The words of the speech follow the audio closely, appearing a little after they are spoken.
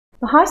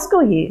The high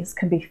school years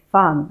can be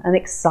fun and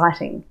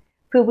exciting,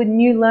 filled with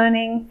new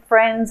learning,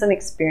 friends and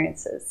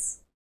experiences.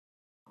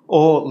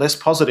 Or less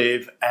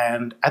positive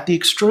and, at the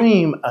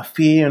extreme, a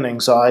fear and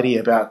anxiety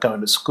about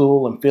going to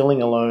school and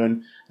feeling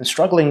alone and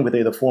struggling with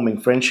either forming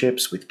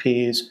friendships with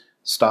peers,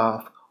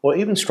 staff, or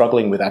even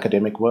struggling with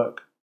academic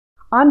work.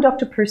 I'm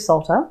Dr. Prue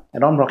Salter.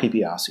 And I'm Rocky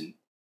Biasi.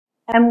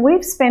 And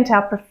we've spent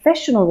our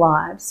professional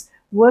lives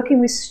working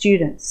with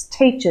students,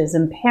 teachers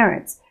and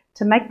parents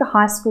to make the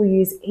high school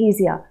years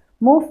easier,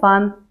 more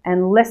fun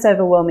and less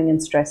overwhelming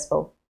and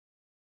stressful.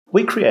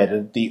 We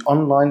created the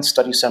online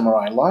Study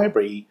Samurai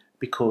library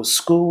because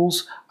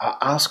schools are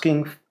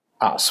asking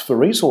us for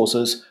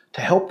resources to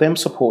help them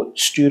support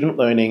student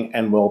learning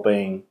and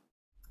well-being.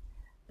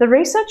 The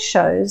research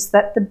shows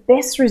that the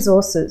best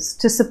resources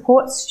to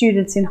support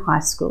students in high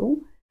school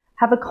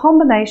have a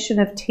combination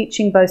of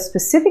teaching both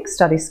specific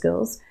study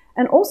skills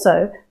and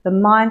also the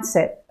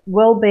mindset,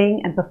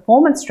 well-being and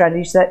performance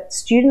strategies that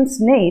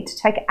students need to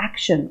take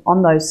action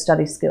on those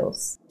study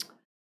skills.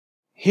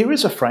 Here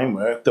is a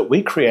framework that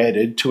we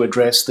created to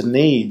address the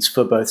needs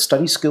for both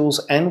study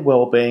skills and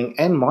well-being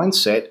and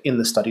mindset in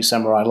the Study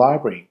Samurai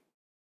library.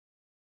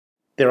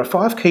 There are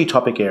 5 key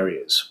topic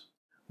areas.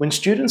 When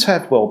students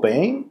have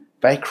well-being,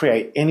 they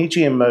create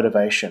energy and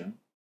motivation.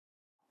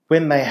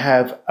 When they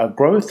have a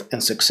growth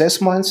and success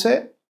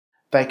mindset,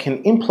 they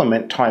can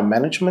implement time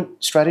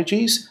management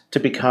strategies to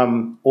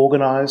become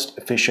organised,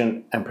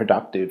 efficient and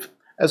productive,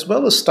 as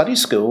well as study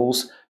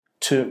skills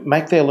to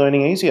make their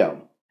learning easier.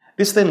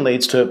 This then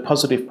leads to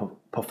positive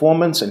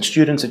performance and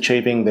students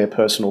achieving their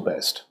personal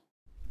best.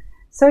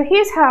 So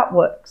here's how it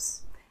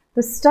works.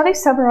 The Study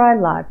Samurai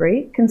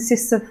library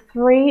consists of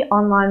 3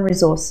 online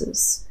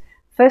resources.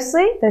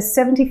 Firstly, there's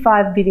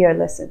 75 video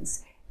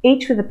lessons,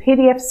 each with a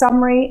PDF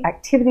summary,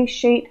 activity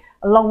sheet,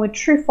 along with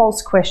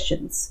true-false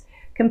questions.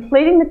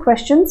 Completing the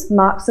questions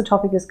marks the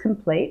topic as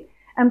complete,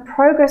 and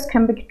progress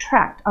can be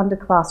tracked under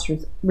class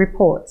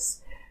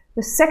reports.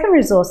 The second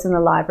resource in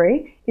the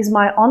library is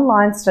my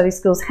online Study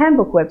Skills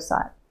Handbook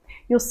website.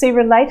 You'll see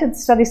related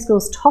study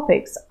skills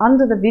topics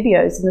under the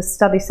videos in the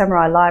Study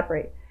Samurai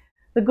library.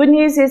 The good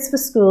news is for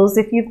schools,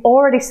 if you've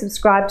already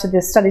subscribed to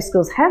the Study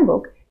Skills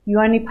Handbook, you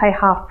only pay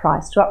half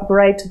price to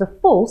upgrade to the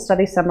full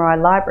Study Samurai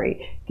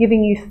library,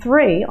 giving you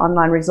 3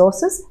 online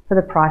resources for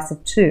the price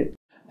of 2.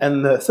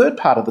 And the third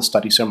part of the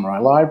Study Samurai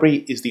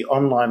library is the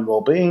online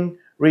wellbeing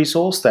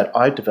resource that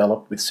I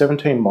developed with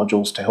 17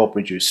 modules to help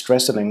reduce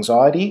stress and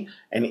anxiety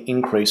and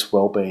increase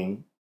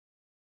well-being.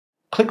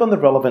 Click on the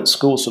relevant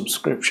school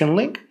subscription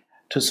link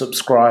to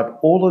subscribe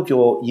all of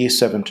your Year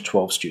 7 to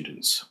 12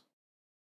 students.